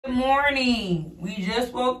morning. We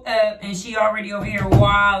just woke up and she already over here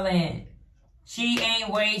wilding. She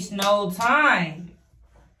ain't waste no time.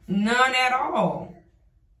 None at all.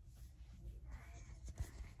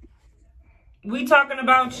 We talking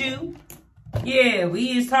about you? Yeah,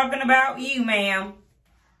 we is talking about you, ma'am.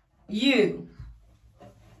 You.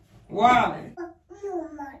 Wilding.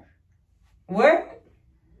 What?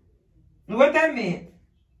 What that meant?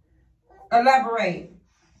 Elaborate.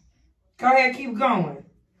 Go ahead, keep going.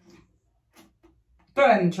 Throw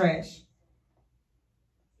that in the trash.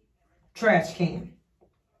 Trash can.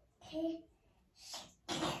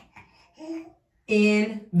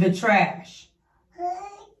 In the trash.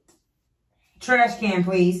 Trash can,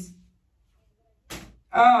 please.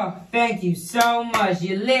 Oh, thank you so much.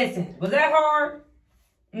 You listened. Was that hard?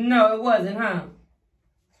 No, it wasn't, huh?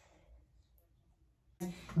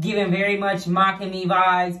 Giving very much mocking me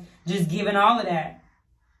vibes. Just giving all of that.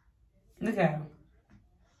 Look at him.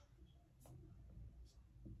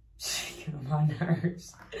 She get on my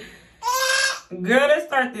nerves. Girl, let's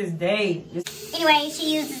start this day. Anyway,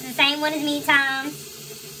 she uses the same one as me, Tom.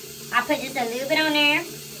 I put just a little bit on there.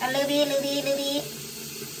 A little bit.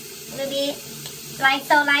 Like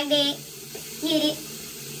so, like that. Get it.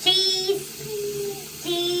 Cheese.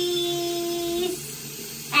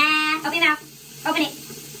 Open your mouth. Open it.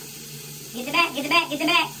 Get the back. Get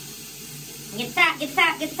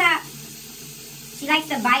the top. She likes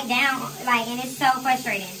to bite down, like, and it's so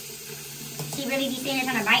frustrating. She really be sitting there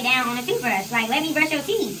trying to bite down on the toothbrush. Like, let me brush your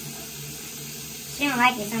teeth. She don't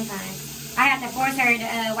like it sometimes. I have to force her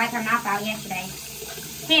to wipe her mouth out yesterday.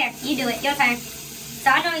 Here, you do it. Your turn. So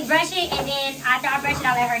I normally brush it, and then after I brush it,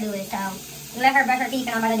 I'll let her do it. So let her brush her teeth,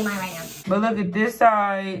 and I'm about to do mine right now. But look at this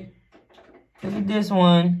side. Look at this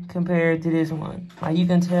one compared to this one. Like, you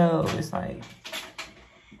can tell it's like,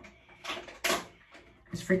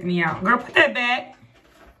 it's freaking me out. Girl, put that back.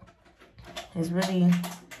 It's really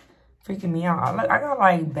freaking me out. I got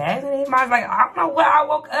like bags in my eyes. Like, I don't know what I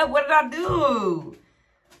woke up. What did I do?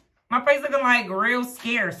 My face looking like real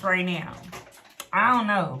scarce right now. I don't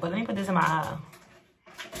know. But let me put this in my eye.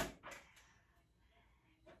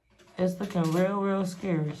 It's looking real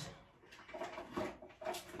scarce.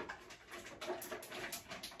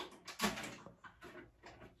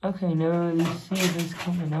 Okay, never really see this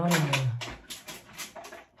coming out of there.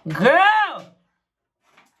 Girl!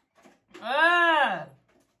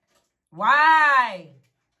 Why?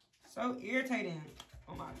 So irritating.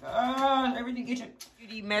 Oh my gosh, everything get your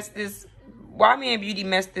Beauty messed this. Why me and Beauty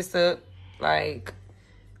messed this up? Like,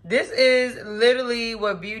 this is literally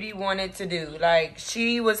what Beauty wanted to do. Like,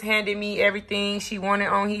 she was handing me everything she wanted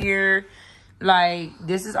on here. Like,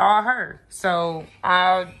 this is all her. So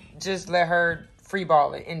I'll just let her free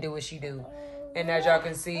ball it and do what she do. And as y'all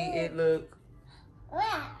can see, it look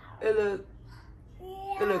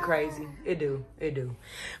crazy. It do.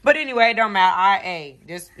 But anyway, it don't matter.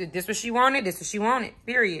 This what she wanted. This what she wanted.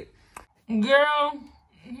 Period. Girl,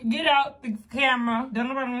 get out the camera. Don't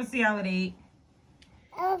nobody want to see all of that.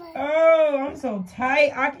 Oh, I'm so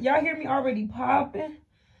tight. Y'all hear me already popping?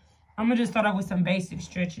 I'm gonna just start off with some basic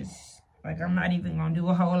stretches. Like, I'm not even gonna do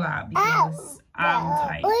a whole lot because I'm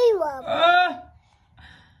tight.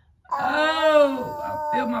 I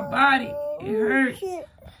feel my body. It hurts.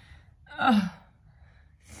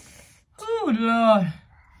 Oh, Lord.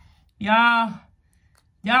 I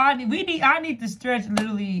need to stretch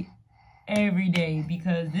literally every day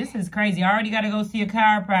because this is crazy. I already got to go see a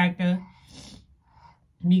chiropractor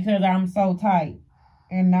because I'm so tight.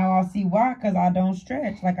 And now I'll see why, because I don't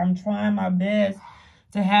stretch. Like, I'm trying my best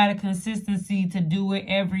to have the consistency to do it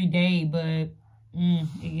every day, but it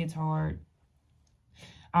gets hard.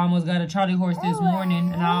 I almost got a Charlie horse this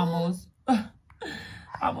morning, and I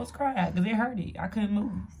almost cried because it hurted. I couldn't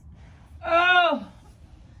move. Oh,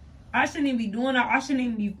 I shouldn't even be doing that. I shouldn't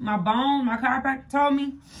even be, my chiropractor told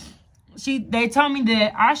me, they told me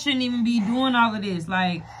that I shouldn't even be doing all of this.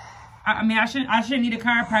 Like, I shouldn't need a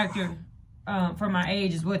chiropractor for my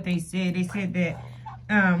age is what they said. They said that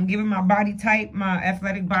given my body type, my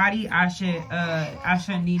athletic body, I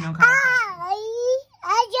shouldn't need no chiropractor.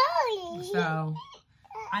 So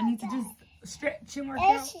I need to just stretch and work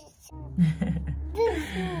out.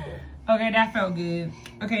 Okay, that felt good.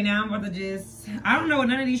 Okay, now I'm about to just, I don't know what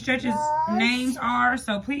none of these stretches names are,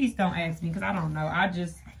 so please don't ask me because I don't know.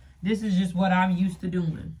 This is just what I'm used to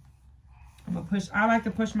doing. I'm gonna push, I like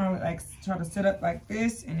to push my, like, try to sit up like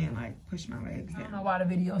this and then like push my legs down. I don't know why the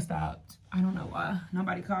video stopped. I don't know why.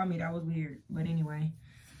 Nobody called me, that was weird. But anyway.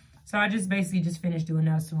 So I just basically just finished doing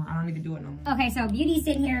that, so I don't need to do it no more. Okay, so Beauty's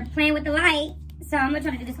sitting here playing with the light. So I'm gonna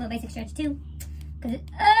try to do this little basic stretch too. Cause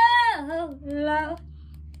oh Lord.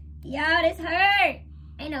 Y'all, this hurt.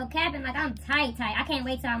 Ain't no capping. Like, I'm tight. I can't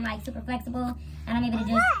wait till I'm, like, super flexible. And I'm able to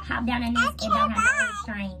just hop down in this and don't have to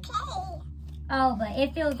strain. Oh, but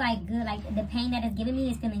it feels, like, good. Like, the pain that it's giving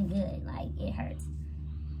me is feeling good. Like, it hurts.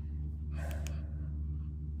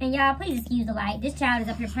 And y'all, please excuse the light. This child is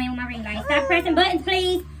up here playing with my ring light. Stop pressing buttons,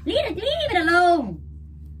 please. Leave it alone.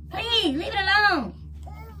 Please, leave it alone.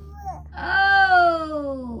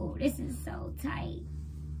 Oh, this is so tight.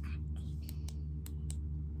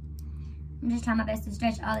 I'm just trying my best to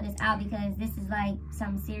stretch all of this out because this is like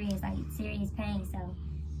some serious, serious pain. So,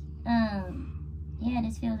 yeah,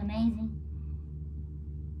 this feels amazing.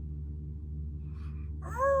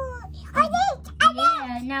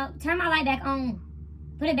 Yeah, now turn my light back on.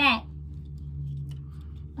 Put it back.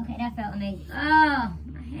 Okay, that felt amazing. Oh,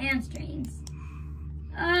 my hamstrings.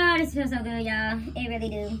 Oh, this feels so good, y'all. It really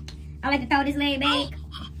do. I like to throw this leg back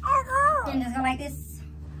and just go like this.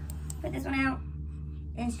 Put this one out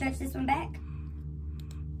and stretch this one back.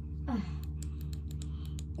 Oh.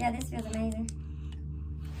 Yeah, this feels amazing.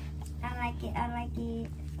 I like it. I like it.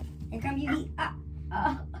 Here come you.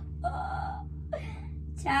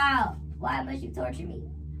 Child, why must you torture me?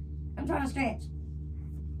 I'm trying to stretch.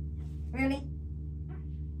 Really?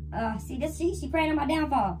 See this? She praying on my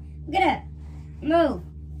downfall. Get up. Move.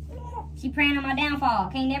 She praying on my downfall.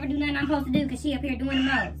 Can't never do nothing I'm supposed to do because she up here doing the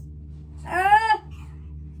most.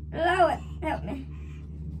 Lord, help me.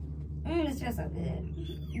 This feels so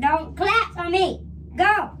good. Don't collapse on me.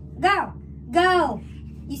 Go, go, go.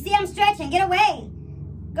 You see I'm stretching. Get away.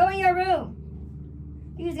 Go in your room.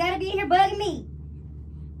 You just gotta be in here bugging me.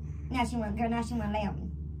 Now she want, girl, now she want to lay on me.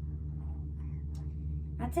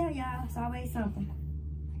 I tell y'all, it's always something.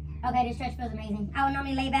 Okay, this stretch feels amazing. I would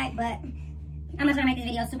normally lay back, but I'm not trying to make this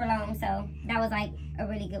video super long, so that was like a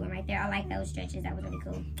really good one right there. I like those stretches. That was really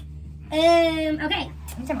cool. Okay.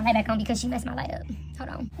 Let me turn my light back on because she messed my light up. Hold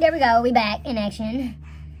on. There we go. We back in action.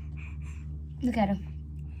 Look at her.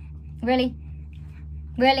 Really?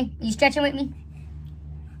 Really? You stretching with me?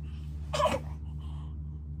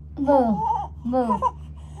 Move. Move.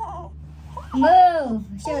 Move.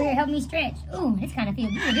 She over here help me stretch. Ooh, this kind of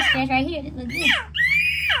feels good. This stretch right here, this looks good.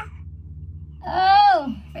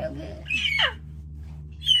 Oh, feel good.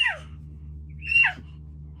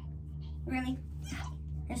 Really?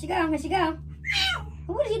 Here she go, here she go.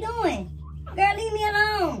 What are you doing? Girl, leave me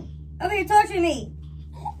alone. Over here torturing me.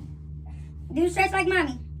 Do stretch like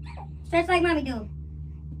mommy. Stretch like mommy do.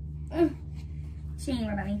 She ain't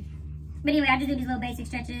worried about me. But anyway, I just do these little basic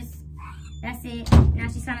stretches. That's it. Now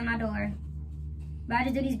she's slamming my door. But I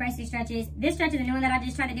just do these basic stretches. This stretch is a new one that I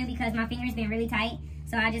just try to do because my fingers been really tight.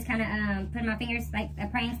 So I just kind of put my fingers like a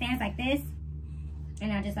praying stance like this.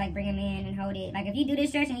 And I just like bring them in and hold it. Like if you do this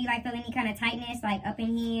stretch and you like feel any kind of tightness like up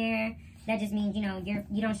in here, that just means, you know,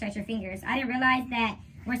 you don't stretch your fingers. I didn't realize that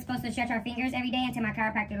we're supposed to stretch our fingers every day until my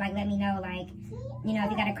chiropractor like let me know, like, you know,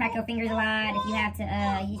 if you got to crack your fingers a lot, if you have to,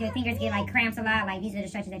 your fingers get like cramps a lot, like these are the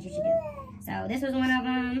stretches that you should do. So this was one of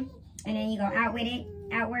them. And then you go out with it,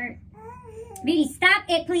 outward. Beauty, stop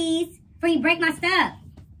it, please, before you break my stuff.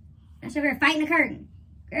 I'm sure we're fighting the curtain.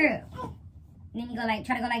 Girl. And then you go like,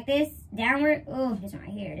 try to go like this, downward. Oh, this one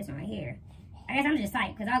right here, this one right here. I guess I'm just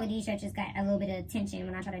tight, because all of these stretches got a little bit of tension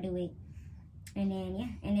when I try to do it. And then,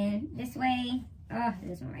 yeah, and then this way. Oh,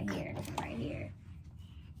 this one right here, this one right here.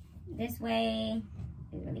 This way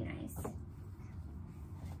is really nice.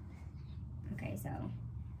 Okay, so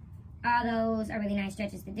all those are really nice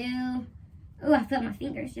stretches to do. Oh, I feel my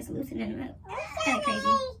fingers just loosening them up. Kind of crazy.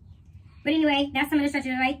 But anyway, that's some of the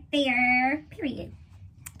stretches right there. Period.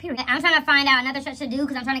 Period. I'm trying to find out another stretch to do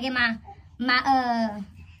because I'm trying to get my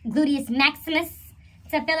gluteus maximus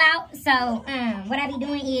to fill out. So what I be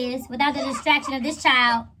doing is, without the distraction of this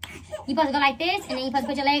child, you supposed to go like this, and then you supposed to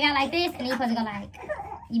put your leg out like this, and then you supposed to go like,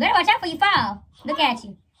 you better watch out before you fall. Look at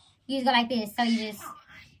you. You just go like this. So you just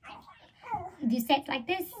do sets like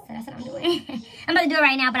this. So that's what I'm doing. I'm about to do it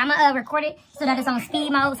right now, but I'm going to record it so that it's on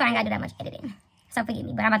speed mode, so I ain't got to do that much editing. So forgive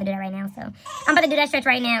me, but I'm about to do that right now. So I'm about to do that stretch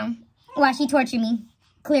right now while she torture me.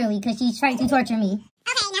 Clearly, because she's trying to torture me.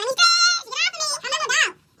 Okay, now let me stretch. Get off of me. I'm not going to go.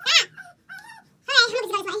 Stop. Alright, I'm going to go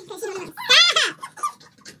this way because she don't know. Stop.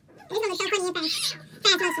 This one looks so funny and fast.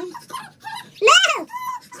 Fast motion. Move!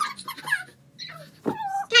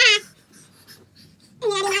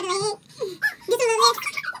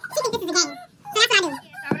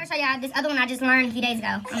 This other one I just learned a few days ago.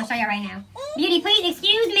 I'm going to show y'all right now. Beauty, please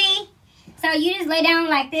excuse me. So you just lay down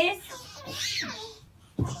like this.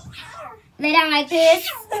 Lay down like this.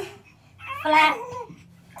 Flat.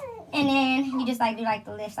 And then you just like do like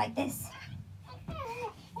the lifts like this.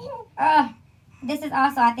 This is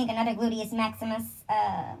also, I think, another gluteus maximus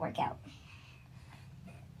workout.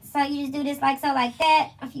 So you just do this like so, like that,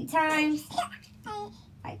 a few times.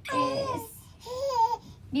 Like this.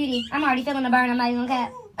 Beauty, I'm already feeling the burn. I'm not even gonna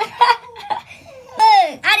cap.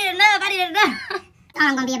 I did enough. All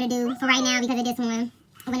I'm gonna be able to do for right now because of this one.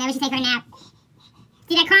 Whenever she take her nap.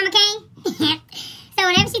 See that karma cane? So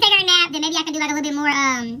whenever she take her nap, then maybe I can do like a little bit more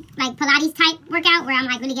like Pilates type workout where I'm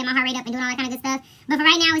like really getting my heart rate up and doing all that kind of good stuff. But for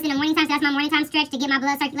right now, it's in the morning time, so that's my morning time stretch to get my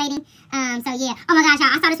blood circulating. So yeah. Oh my gosh, y'all,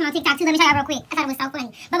 I saw this one on TikTok too. Let me show y'all real quick. I thought it was so funny.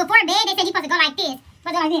 But before bed, they said you're supposed to go like this. Supposed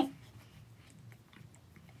to go like this.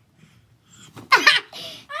 I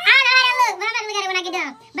don't know how that looks, but I'm not gonna look at it when I get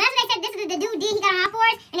done. But that's what they said. This is the dude did. He got on all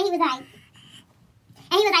fours, and then he was like,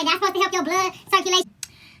 that's supposed to help your blood circulation.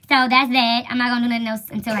 So that's that. I'm not gonna do nothing else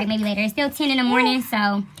until like maybe later. It's still 10 in the morning,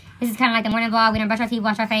 so this is kind of like the morning vlog. We done brush our teeth,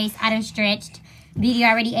 wash our face. I done stretched. Beauty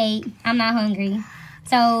already ate. I'm not hungry.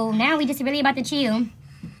 So now we just really about to chill,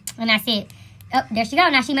 and that's it. Oh, there she go.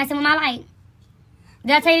 Now she messing with my light.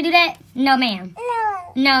 Did I tell you to do that? No, ma'am.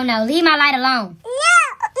 No. No. Leave my light alone.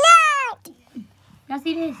 No. Y'all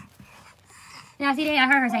see this? Y'all see that? I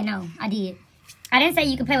heard her say no. I did. I didn't say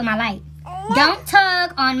you could play with my light. Don't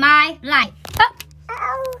tug on my light. Oh.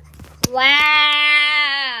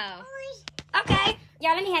 Wow. Okay.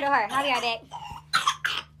 Y'all, let me handle her. I'll be right back.